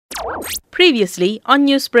Previously on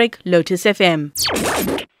Newsbreak, Lotus FM.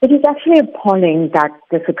 It is actually appalling that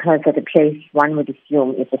this occurs at a place one would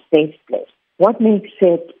assume is a safe place. What makes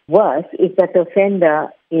it worse is that the offender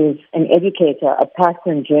is an educator, a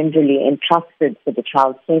person generally entrusted with the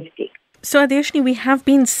child's safety. So, Adeshni, we have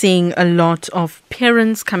been seeing a lot of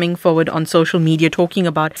parents coming forward on social media talking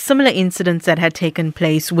about similar incidents that had taken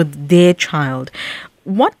place with their child.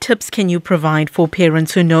 What tips can you provide for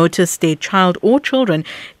parents who notice their child or children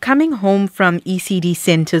coming home from ECD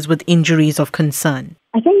centres with injuries of concern?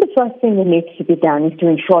 I think the first thing that needs to be done is to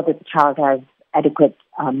ensure that the child has adequate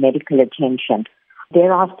medical attention.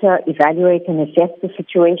 Thereafter, evaluate and assess the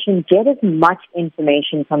situation. Get as much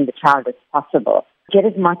information from the child as possible. Get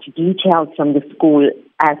as much details from the school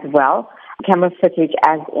as well. Camera footage,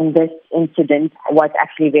 as in this incident, was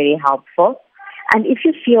actually very helpful. And if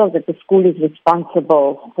you feel that the school is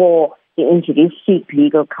responsible for the injury, seek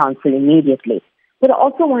legal counsel immediately. But I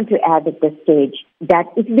also want to add at this stage that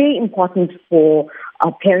it's very important for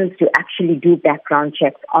parents to actually do background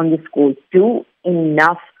checks on the schools, do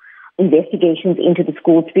enough investigations into the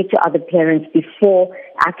school, speak to other parents before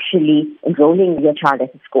actually enrolling your child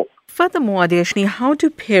at the school. Furthermore, Adeshni, how do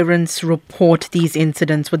parents report these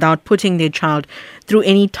incidents without putting their child through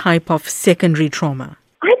any type of secondary trauma?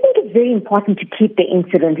 I think it's very important to keep the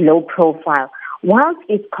incident low profile. Whilst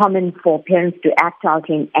it's common for parents to act out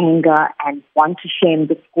in anger and want to shame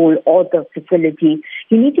the school or the facility,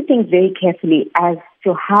 you need to think very carefully as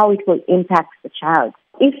to how it will impact the child.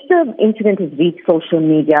 If the incident has reached social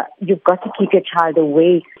media, you've got to keep your child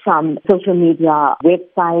away from social media,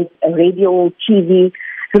 websites, radio, TV.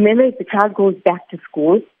 Remember, if the child goes back to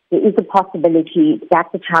school, there is a possibility that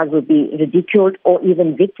the child will be ridiculed or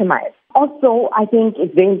even victimized. Also, I think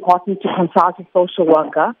it's very important to consult a social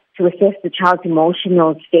worker to assess the child's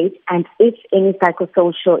emotional state, and if any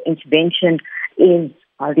psychosocial intervention is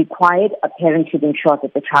required, a parent should ensure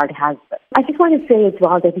that the child has it. I just want to say as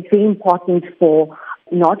well that it's very important for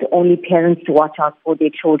not only parents to watch out for their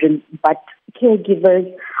children, but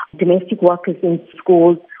caregivers, domestic workers in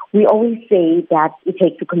schools. We always say that it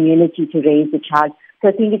takes a community to raise a child. So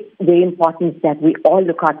I think it's very important that we all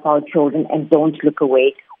look out for our children and don't look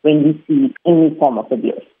away when we see any form of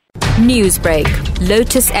abuse. Newsbreak,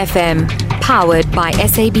 Lotus FM, powered by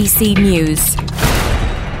SABC News.